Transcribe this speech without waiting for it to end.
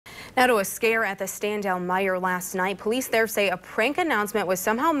Now to a scare at the Standale Meijer last night. Police there say a prank announcement was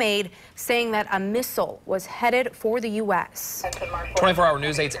somehow made saying that a missile was headed for the U.S. 24-hour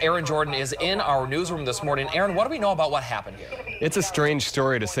News 8's Aaron Jordan is in our newsroom this morning. Aaron, what do we know about what happened here? It's a strange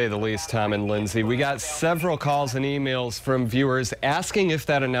story, to say the least, Tom and Lindsay. We got several calls and emails from viewers asking if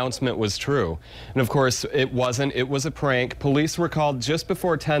that announcement was true. And of course, it wasn't. It was a prank. Police were called just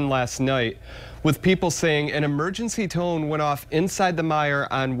before 10 last night with people saying an emergency tone went off inside the Meijer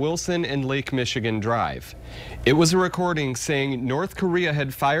on Wilson and Lake Michigan Drive. It was a recording saying North Korea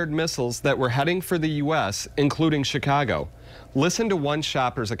had fired missiles that were heading for the U.S., including Chicago. Listen to one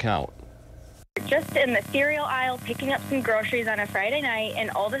shopper's account. Just in the cereal aisle picking up some groceries on a Friday night, and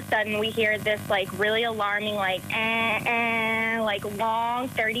all of a sudden we hear this really alarming like long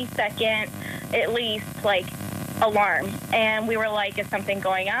 30-second at least alarm, and we were like, is something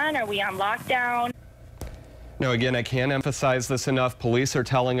going on? Are we on lockdown? Now again, I can't emphasize this enough. Police are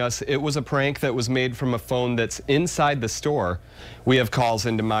telling us it was a prank that was made from a phone that's inside the store. We have calls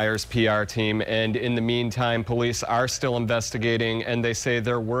into Meijer's PR team, and in the meantime, police are still investigating, and they say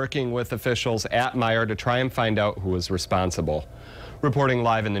they're working with officials at Meijer to try and find out who was responsible. Reporting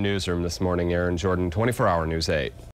live in the newsroom this morning, Aaron Jordan, 24-hour News 8.